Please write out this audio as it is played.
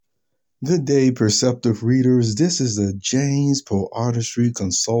Good day, perceptive readers. This is the James Poe Artistry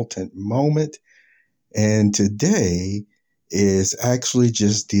Consultant moment. And today is actually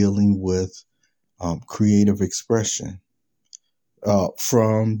just dealing with creative expression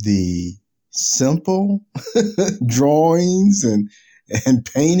from the simple drawings and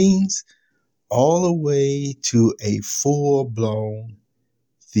paintings all the way to a full-blown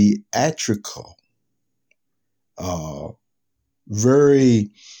theatrical,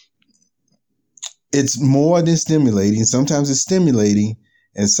 very it's more than stimulating. Sometimes it's stimulating,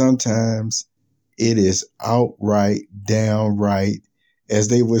 and sometimes it is outright, downright, as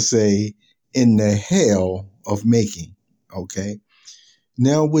they would say, in the hell of making. Okay.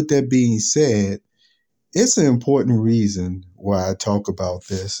 Now, with that being said, it's an important reason why I talk about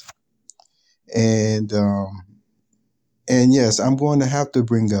this. And yes, I'm going to have to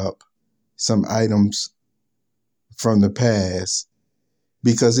bring up some items from the past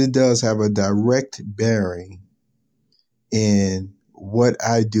because it does have a direct bearing in what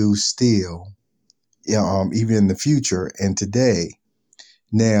I do still, even in the future and today.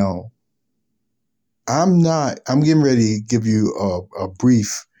 Now, I'm getting ready to give you a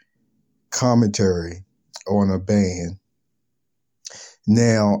brief commentary on a band.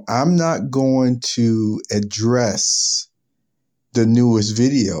 Now, I'm not going to address the newest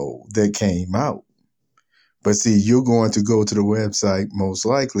video that came out. But see, you're going to go to the website, most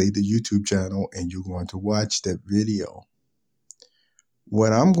likely the YouTube channel, and you're going to watch that video.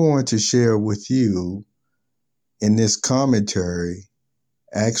 What I'm going to share with you in this commentary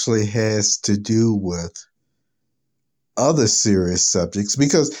actually has to do with other serious subjects,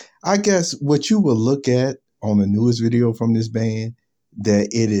 because I guess what you will look at on the newest video from this band, that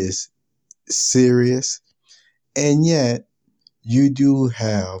it is serious, and yet you do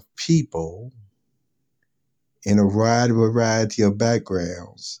have people in a wide variety of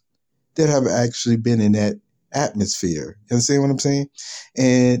backgrounds that have actually been in that atmosphere. You understand what I'm saying?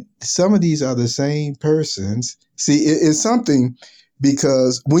 And some of these are the same persons. See, it's something,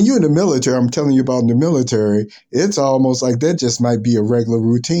 because when you're in the military, I'm telling you about in the military, it's almost like that just might be a regular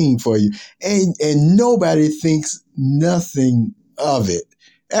routine for you. And nobody thinks nothing of it.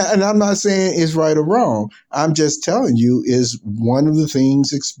 And I'm not saying it's right or wrong. I'm just telling you is one of the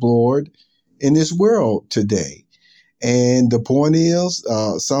things explored in this world today. And the point is,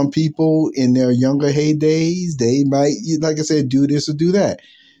 some people in their younger heydays, they might, like I said, do this or do that.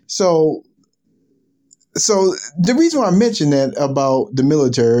 So the reason why I mentioned that about the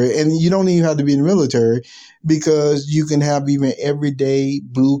military, and you don't even have to be in the military, because you can have even everyday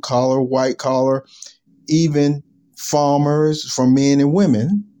blue collar, white collar, even farmers, for men and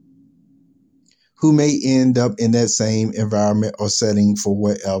women, who may end up in that same environment or setting for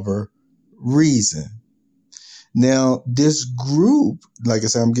whatever reason. Now, this group, like I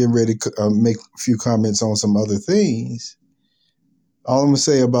said, I'm getting ready to make a few comments on some other things. All I'm going to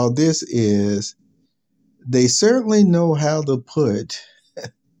say about this is they certainly know how to put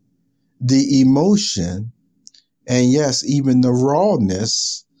the emotion and, yes, even the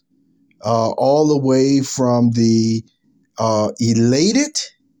rawness, all the way from the elated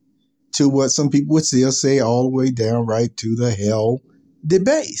to what some people would still say, all the way down right to the hell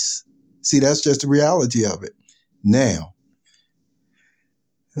debase. See, that's just the reality of it. Now,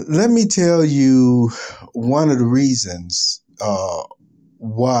 let me tell you one of the reasons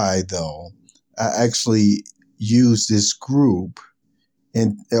why, though, I actually used this group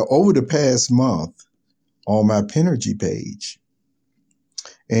over the past month on my Pinergy page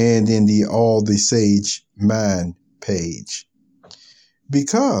and in the All the Sage Mind page,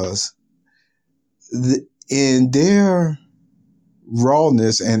 because in their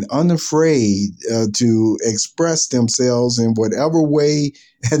rawness and unafraid to express themselves in whatever way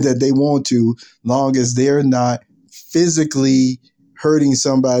that they want to, long as they're not physically hurting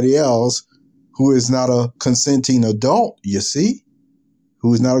somebody else who is not a consenting adult, you see,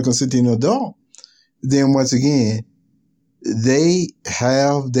 who is not a consenting adult, then once again, they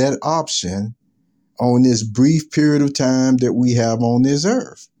have that option on this brief period of time that we have on this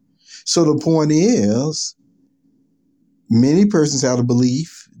earth. So the point is, many persons have a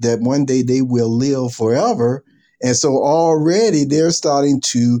belief that one day they will live forever. And so already they're starting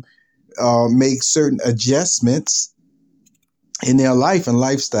to make certain adjustments in their life and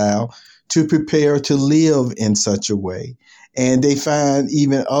lifestyle to prepare to live in such a way. And they find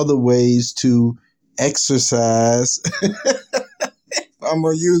even other ways to exercise. I'm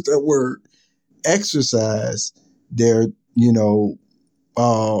going to use that word, exercise their,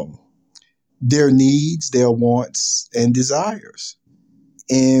 their needs, their wants and desires.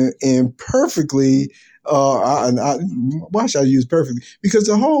 And perfectly Why should I use perfectly? Because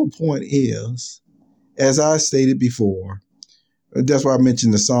the whole point is, as I stated before, that's why I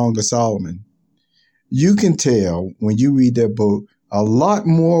mentioned the Song of Solomon. You can tell when you read that book, a lot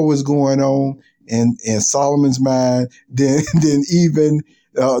more was going on in Solomon's mind than even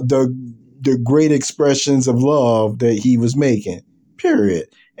the great expressions of love that he was making. Period.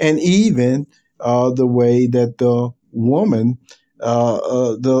 And even the way that the woman,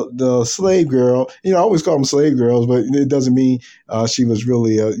 the slave girl, I always call them slave girls, but it doesn't mean she was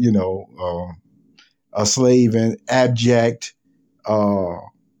really a slave and abject.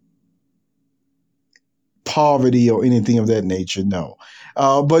 Poverty or anything of that nature. No.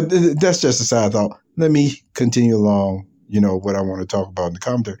 But that's just a side thought. Let me continue along, what I want to talk about in the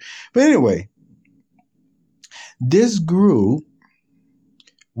commentary. But anyway, this group,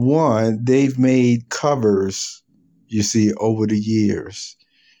 one, they've made covers, you see, over the years.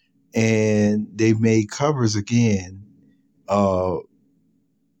 And they've made covers again of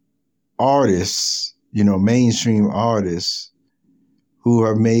artists, mainstream artists who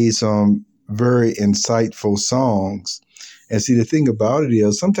have made some very insightful songs. And see, the thing about it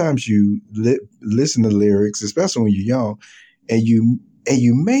is sometimes you listen to lyrics, especially when you're young, and you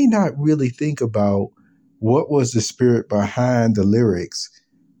may not really think about what was the spirit behind the lyrics,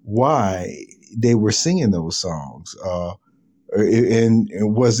 why they were singing those songs, and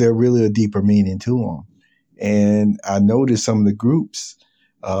was there really a deeper meaning to them? And I noticed some of the groups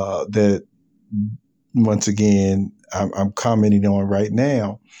that, once again, I'm commenting on right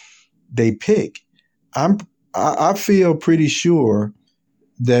now, they pick. I feel pretty sure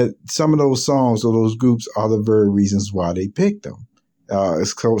that some of those songs or those groups are the very reasons why they picked them.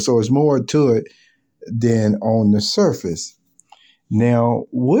 So it's more to it than on the surface. Now,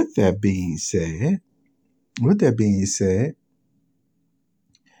 with that being said,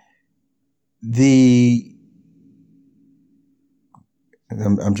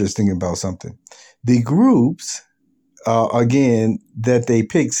 I'm just thinking about something. The groups, again, that they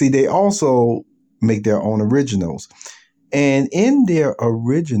pick, see, they also make their own originals. And in their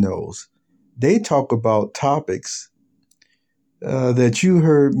originals, they talk about topics that you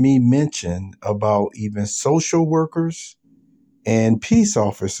heard me mention about even social workers and peace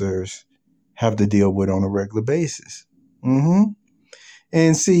officers have to deal with on a regular basis. Mm-hmm.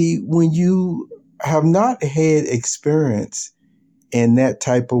 And see, when you have not had experience in that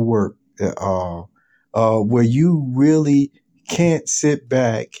type of work, where you really can't sit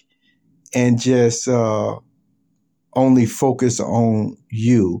back and just only focus on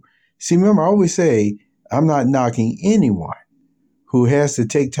you. See, remember, I always say, I'm not knocking anyone who has to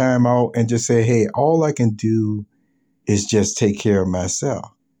take time out and just say, hey, all I can do is just take care of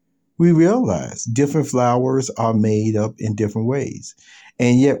myself. We realize different flowers are made up in different ways.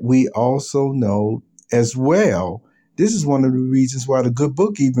 And yet we also know as well, this is one of the reasons why the good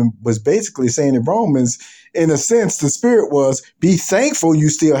book even was basically saying in Romans, in a sense, the spirit was, be thankful you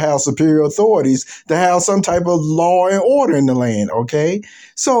still have superior authorities to have some type of law and order in the land, okay?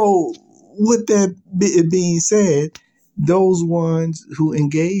 So with that being said, those ones who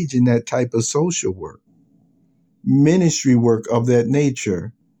engage in that type of social work, ministry work of that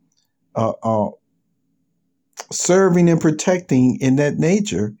nature, serving and protecting in that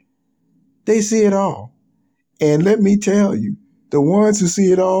nature, they see it all. And let me tell you, the ones who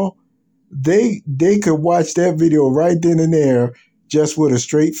see it all, they could watch that video right then and there just with a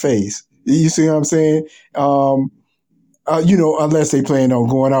straight face. You see what I'm saying? Unless they plan on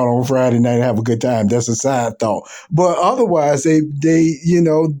going out on Friday night and have a good time. That's a side thought. But otherwise, it is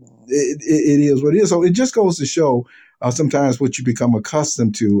what it is. So it just goes to show sometimes what you become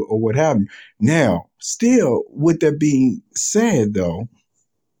accustomed to or what have you. Now, still, with that being said, though,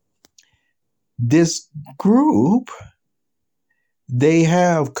 this group, they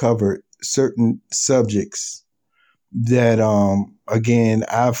have covered certain subjects that, again,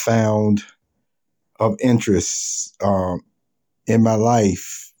 I found of interest in my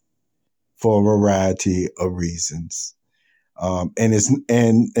life for a variety of reasons. And it's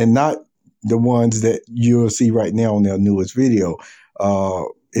not the ones that you'll see right now on their newest video.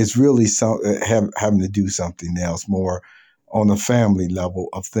 It's really having to do something else, more on a family level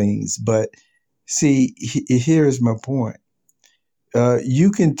of things. But see, here's my point.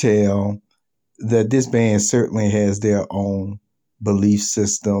 You can tell that this band certainly has their own belief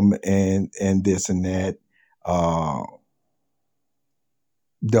system and this and that.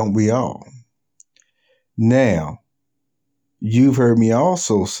 Don't we all? Now, you've heard me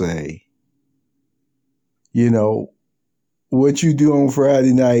also say, what you do on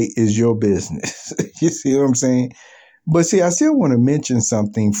Friday night is your business. You see what I'm saying? But see, I still want to mention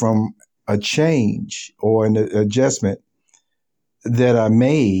something from a change or an adjustment that I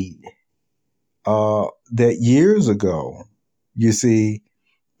made that years ago, you see,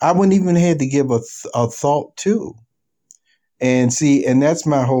 I wouldn't even had to give a thought to. And see, and that's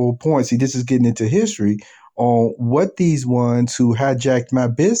my whole point. See, this is getting into history on what these ones who hijacked my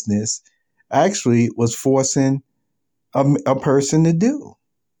business actually was forcing a person to do.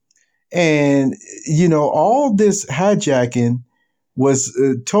 And, all this hijacking was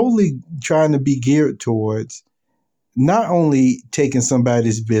totally trying to be geared towards not only taking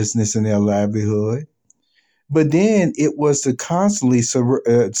somebody's business and their livelihood, but then it was to constantly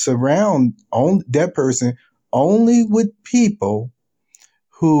surround that person only with people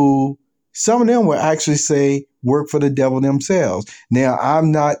who some of them would actually say work for the devil themselves. Now,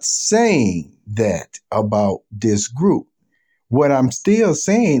 I'm not saying that about this group. What I'm still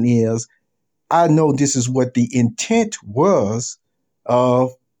saying is I know this is what the intent was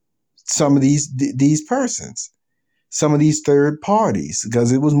of some of these persons, some of these third parties,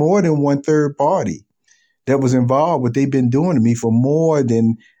 because it was more than one third party that was involved. What they've been doing to me for more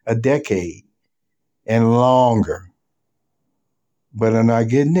than a decade and longer. But I'm not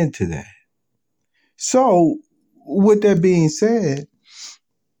getting into that. So, with that being said,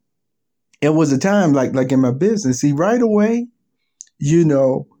 it was a time like in my business. See, right away,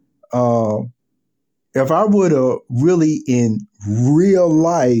 if I would have really in real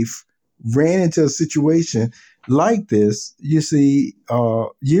life ran into a situation like this, you see,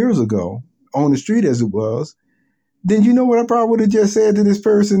 years ago on the street as it was, then you know what I probably would have just said to this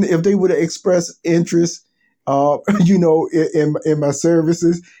person if they would have expressed interest, in my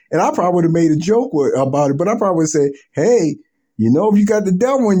services, and I probably would have made a joke about it. But I probably would say, "Hey, if you got the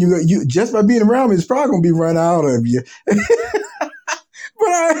devil and you just by being around me, it's probably gonna be run out of you." But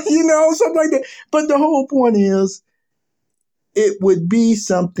something like that. But the whole point is, it would be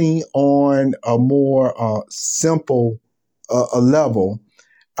something on a more simple a level.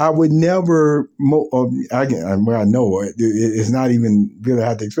 I would never, I know it's not even really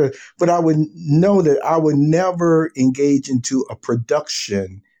how to express, but I would know that I would never engage into a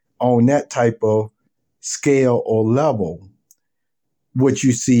production on that type of scale or level, what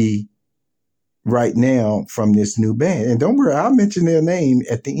you see right now from this new band. And don't worry, I'll mention their name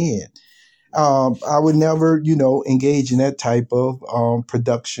at the end. I would never, engage in that type of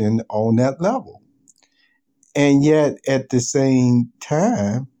production on that level. And yet at the same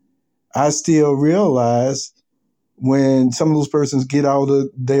time, I still realize when some of those persons get out of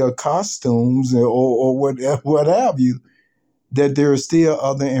their costumes or what have you, that there are still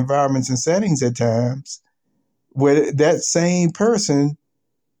other environments and settings at times where that same person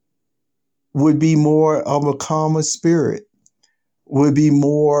would be more of a calmer spirit, would be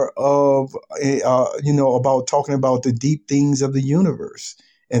more of, about talking about the deep things of the universe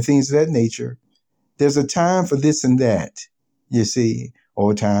and things of that nature. There's a time for this and that, you see,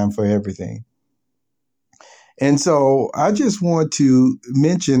 or a time for everything. And so I just want to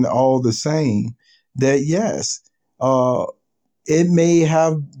mention all the same that, yes, it may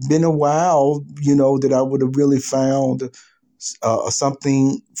have been a while, that I would have really found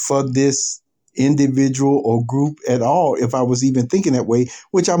something for this individual or group at all if I was even thinking that way,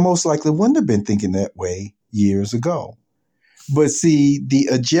 which I most likely wouldn't have been thinking that way years ago. But see, the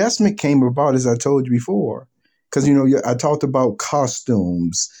adjustment came about, as I told you before, because, I talked about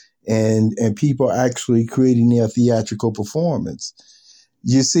costumes and people actually creating their theatrical performance.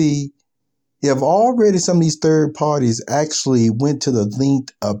 You see, if already some of these third parties actually went to the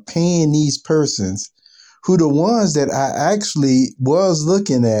length of paying these persons who the ones that I actually was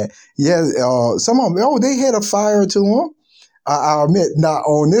looking at, some of them, they had a fire to them. I admit, not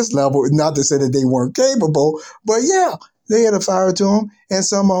on this level, not to say that they weren't capable, but yeah, they had a fire to them. And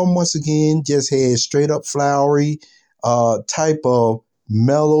some of them, once again, just had straight up flowery type of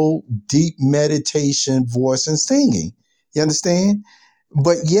mellow, deep meditation voice and singing. You understand?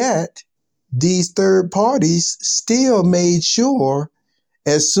 But yet, these third parties still made sure,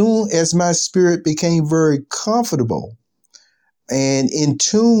 as soon as my spirit became very comfortable and in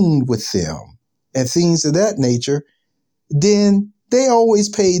tune with them and things of that nature, then they always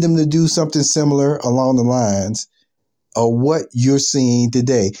paid them to do something similar along the lines of what you're seeing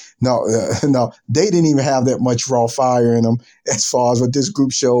today. No, they didn't even have that much raw fire in them as far as what this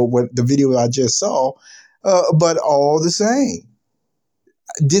group showed, what the video I just saw, but all the same.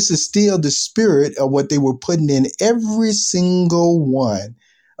 This is still the spirit of what they were putting in every single one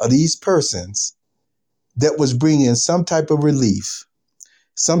of these persons that was bringing some type of relief,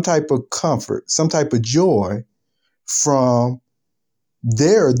 some type of comfort, some type of joy from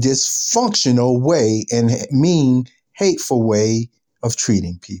their dysfunctional way and mean, hateful way of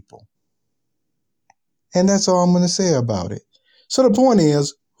treating people. And that's all I'm going to say about it. So the point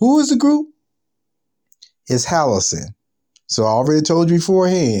is, who is the group? It's Hallison. So I already told you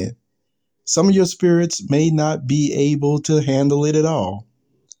beforehand, some of your spirits may not be able to handle it at all.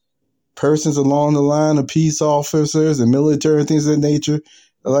 Persons along the line of peace officers and military and things of that nature,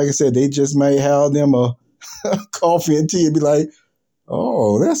 like I said, they just might have them a coffee and tea and be like,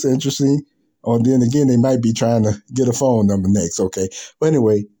 oh, that's interesting. Or then again, they might be trying to get a phone number next. Okay. But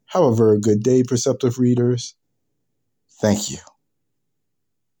anyway, have a very good day, perceptive readers. Thank you.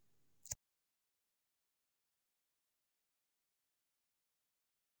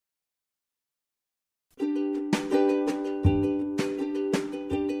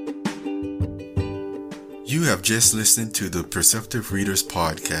 You have just listened to the Perceptive Readers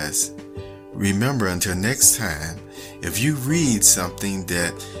Podcast. Remember, until next time, if you read something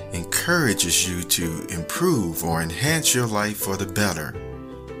that encourages you to improve or enhance your life for the better,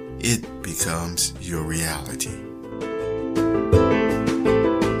 it becomes your reality.